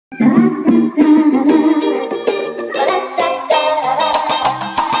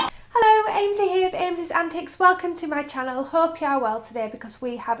welcome to my channel. Hope you are well today because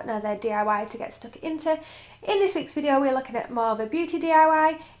we have another DIY to get stuck into. In this week's video we're looking at more of a beauty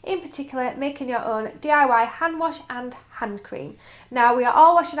DIY, in particular making your own DIY hand wash and hand cream. Now we are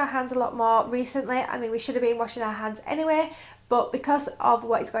all washing our hands a lot more recently. I mean, we should have been washing our hands anyway, but because of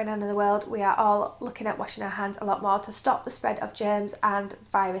what is going on in the world we are all looking at washing our hands a lot more to stop the spread of germs and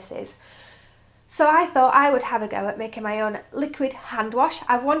viruses. So I thought I would have a go at making my own liquid hand wash.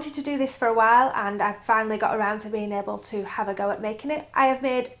 I've wanted to do this for a while and I've finally got around to being able to have a go at making it. I have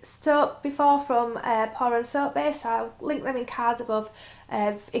made soap before from Pour and Soap Base, so I'll link them in cards above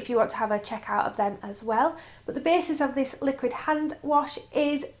if you want to have a check out of them as well. But the basis of this liquid hand wash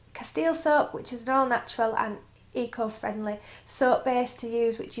is Castile soap, which is an all-natural and eco-friendly soap base to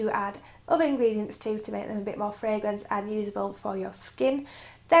use, which you add other ingredients to make them a bit more fragrant and usable for your skin.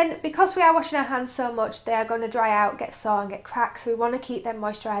 Then, because we are washing our hands so much, they are going to dry out, get sore and get cracked, so we want to keep them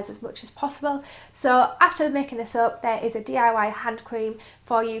moisturised as much as possible. So after making the soap, there is a DIY hand cream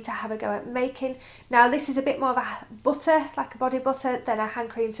for you to have a go at making. Now this is a bit more of a butter, like a body butter, than a hand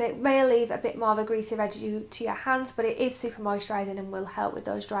cream, so it may leave a bit more of a greasy residue to your hands, but it is super moisturising and will help with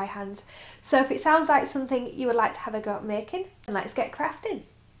those dry hands. So if it sounds like something you would like to have a go at making, then let's get crafting.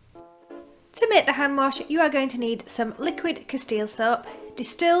 To make the hand wash, you are going to need some liquid Castile soap,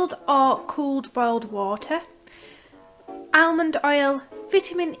 distilled or cooled boiled water, almond oil,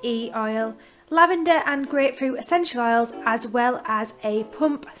 vitamin E oil, lavender and grapefruit essential oils, as well as a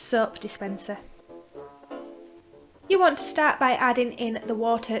pump soap dispenser. You want to start by adding in the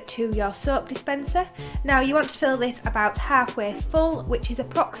water to your soap dispenser. Now you want to fill this about halfway full, which is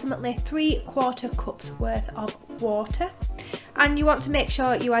approximately 3/4 cups worth of water. And you want to make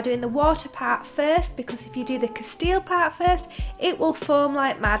sure you are doing the water part first, because if you do the Castile part first, it will foam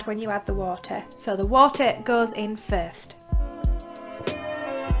like mad when you add the water. So the water goes in first.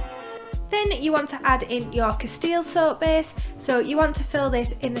 Then you want to add in your Castile soap base, so you want to fill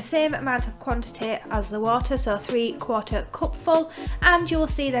this in the same amount of quantity as the water, so 3/4 cupful, and you will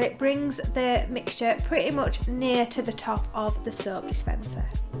see that it brings the mixture pretty much near to the top of the soap dispenser.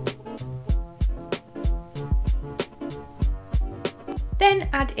 Then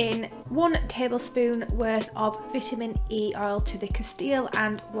add in 1 tablespoon worth of vitamin E oil to the Castile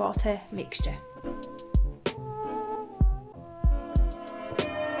and water mixture.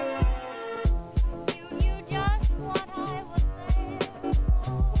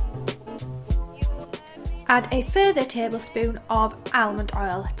 Add a further tablespoon of almond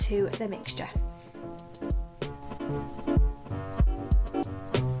oil to the mixture.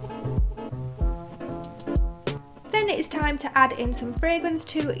 Then it's time to add in some fragrance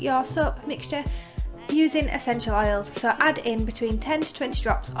to your soap mixture using essential oils. So add in between 10 to 20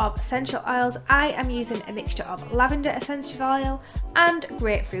 drops of essential oils. I am using a mixture of lavender essential oil and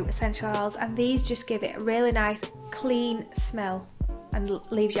grapefruit essential oils, and these just give it a really nice clean smell and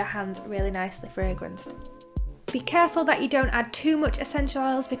leaves your hands really nicely fragranced. Be careful that you don't add too much essential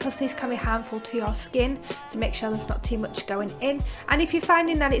oils because this can be harmful to your skin, so make sure there's not too much going in. And if you're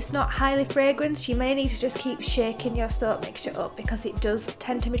finding that it's not highly fragranced, you may need to just keep shaking your soap mixture up because it does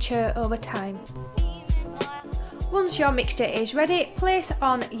tend to mature over time. Once your mixture is ready, place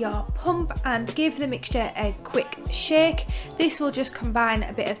on your pump and give the mixture a quick shake. This will just combine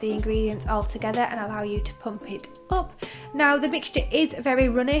a bit of the ingredients all together and allow you to pump it up. Now the mixture is very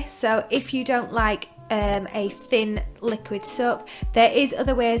runny, so if you don't like a thin liquid soap, there is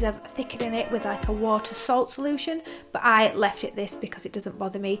other ways of thickening it with like a water salt solution, but I left it this because it doesn't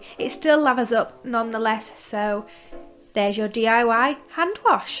bother me. It still lathers up nonetheless, so there's your DIY hand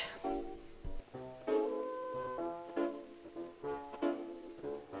wash.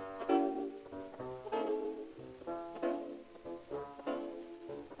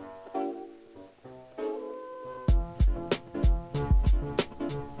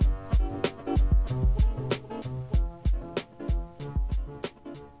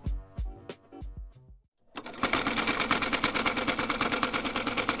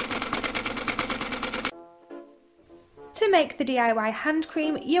 To make the DIY hand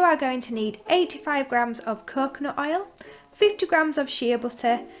cream, you are going to need 85 grams of coconut oil, 50 grams of shea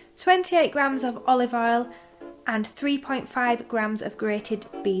butter, 28 grams of olive oil, and 3.5 grams of grated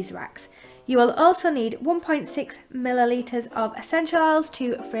beeswax. You will also need 1.6 milliliters of essential oils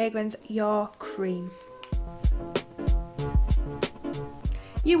to fragrance your cream.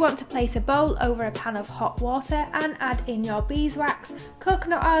 You want to place a bowl over a pan of hot water and add in your beeswax,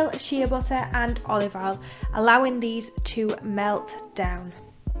 coconut oil, shea butter and olive oil, allowing these to melt down.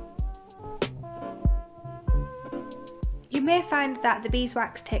 You may find that the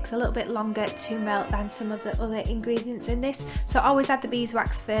beeswax takes a little bit longer to melt than some of the other ingredients in this, so always add the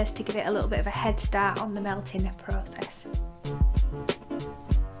beeswax first to give it a little bit of a head start on the melting process.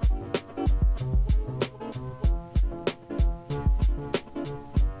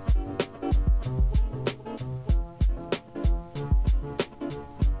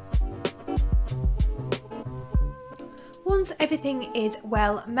 Once everything is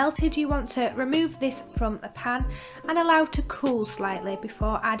well melted, you want to remove this from the pan and allow to cool slightly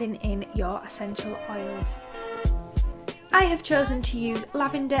before adding in your essential oils. I have chosen to use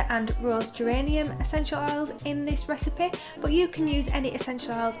lavender and rose geranium essential oils in this recipe, but you can use any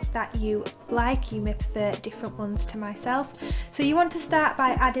essential oils that you like. You may prefer different ones to myself. So you want to start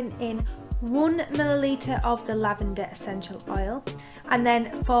by adding in 1 milliliter of the lavender essential oil, and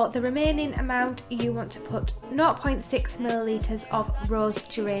then for the remaining amount you want to put 0.6 milliliters of rose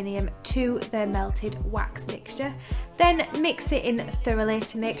geranium to the melted wax mixture. Then mix it in thoroughly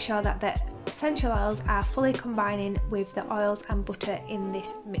to make sure that the essential oils are fully combining with the oils and butter in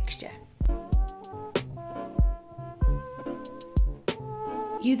this mixture.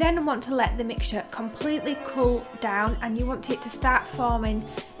 You then want to let the mixture completely cool down, and you want it to start forming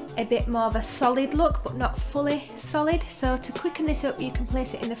a bit more of a solid look but not fully solid. So to quicken this up, you can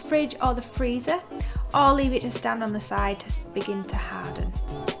place it in the fridge or the freezer, or leave it to stand on the side to begin to harden.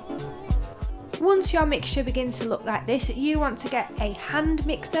 Once your mixture begins to look like this, you want to get a hand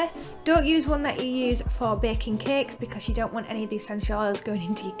mixer. Don't use one that you use for baking cakes because you don't want any of the essential oils going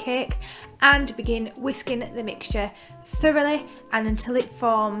into your cake, and begin whisking the mixture thoroughly and until it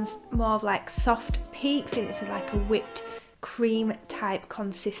forms more of like soft peaks and it's like a whipped cream type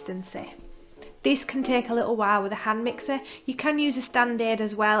consistency. This can take a little while with a hand mixer. You can use a stand aid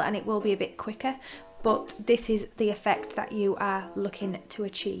as well and it will be a bit quicker, but this is the effect that you are looking to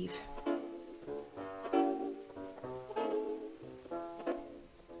achieve.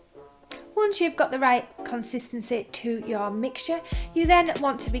 Once you've got the right consistency to your mixture, you then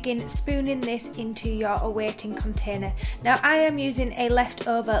want to begin spooning this into your awaiting container. Now I am using a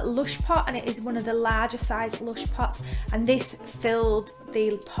leftover lush pot, and it is one of the larger size lush pots, and this filled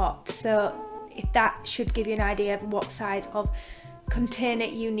the pot, so that should give you an idea of what size of container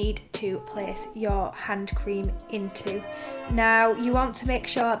you need to place your hand cream into. Now you want to make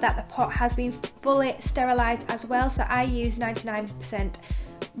sure that the pot has been fully sterilised as well, so I use 99%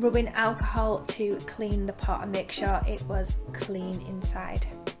 rubbing alcohol to clean the pot and make sure it was clean inside.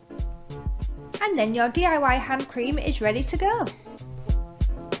 And then your DIY hand cream is ready to go.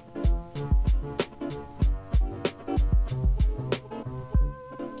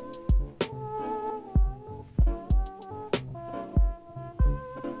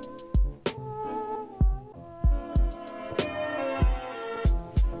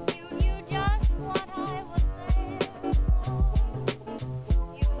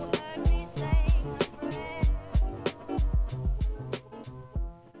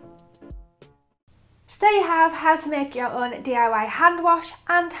 There you have how to make your own DIY hand wash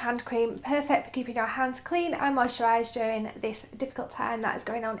and hand cream, perfect for keeping your hands clean and moisturised during this difficult time that is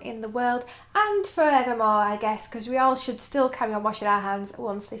going on in the world, and forevermore I guess, because we all should still carry on washing our hands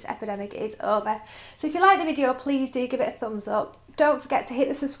once this epidemic is over. So if you like the video, please do give it a thumbs up. Don't forget to hit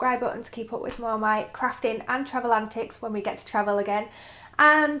the subscribe button to keep up with more of my crafting and travel antics when we get to travel again.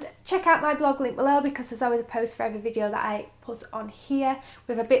 And check out my blog link below because there's always a post for every video that I put on here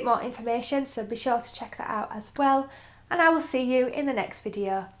with a bit more information, so be sure to check that out as well. And I will see you in the next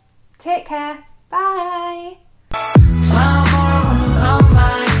video. Take care, bye!